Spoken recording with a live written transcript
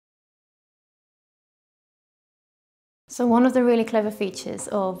So one of the really clever features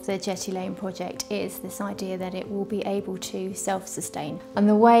of the Jetty Lane project is this idea that it will be able to self-sustain. And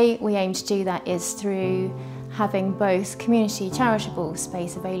the way we aim to do that is through having both community charitable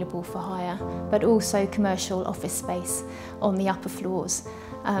space available for hire, but also commercial office space on the upper floors,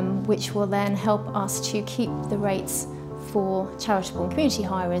 which will then help us to keep the rates for charitable and community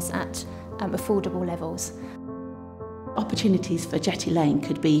hirers at affordable levels. Opportunities for Jetty Lane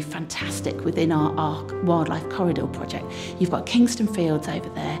could be fantastic within our wildlife corridor project. You've got Kingston Fields over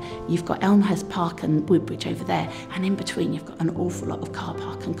there, you've got Elmhurst Park and Woodbridge over there, and in between you've got an awful lot of car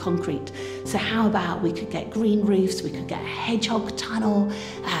park and concrete. So how about we could get green roofs, we could get a hedgehog tunnel,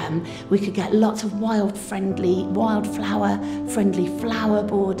 we could get lots of wildflower-friendly flower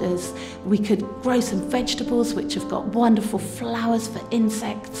borders, we could grow some vegetables which have got wonderful flowers for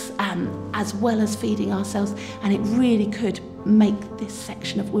insects, as well as feeding ourselves, and it really could make this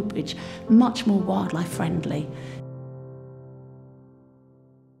section of Woodbridge much more wildlife friendly.